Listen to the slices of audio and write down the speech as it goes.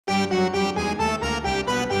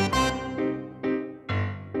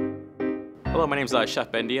Hello, my name is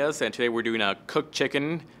Chef Ben Diaz, and today we're doing a cooked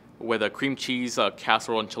chicken with a cream cheese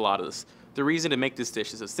casserole enchiladas. The reason to make this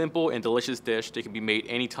dish is a simple and delicious dish that can be made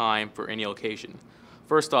anytime for any occasion.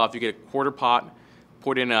 First off, you get a quarter pot,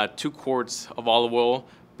 put in 2 quarts of olive oil,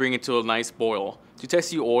 bring it to a nice boil. To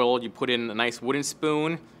test the oil, you put in a nice wooden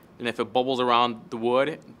spoon, and if it bubbles around the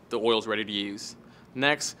wood, the oil is ready to use.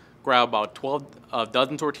 Next, grab about 12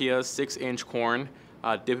 dozen tortillas, 6-inch corn,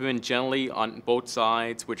 dip them in gently on both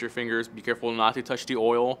sides with your fingers. Be careful not to touch the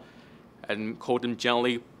oil, and coat them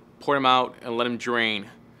gently, pour them out, and let them drain.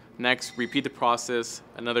 Next, repeat the process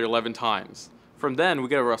another 11 times. From then, we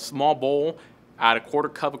get a small bowl, add a 1/4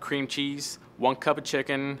 cup of cream cheese, 1 cup of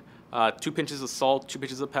chicken, 2 pinches of salt, 2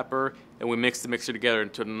 pinches of pepper, and we mix the mixture together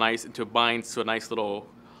until it binds to a nice little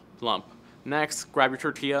lump. Next, grab your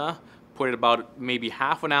tortilla, put it about maybe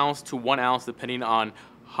half an ounce to 1 ounce, depending on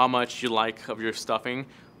how much you like of your stuffing.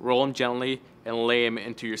 Roll them gently and lay them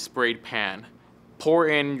into your sprayed pan. Pour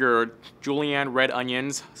in your julienne red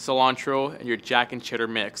onions, cilantro, and your jack and cheddar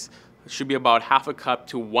mix. It should be about half a cup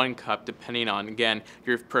to 1 cup, depending on, again,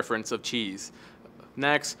 your preference of cheese.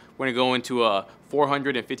 Next, we're gonna go into a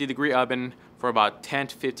 450-degree oven for about 10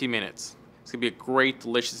 to 15 minutes. It's gonna be a great,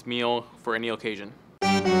 delicious meal for any occasion.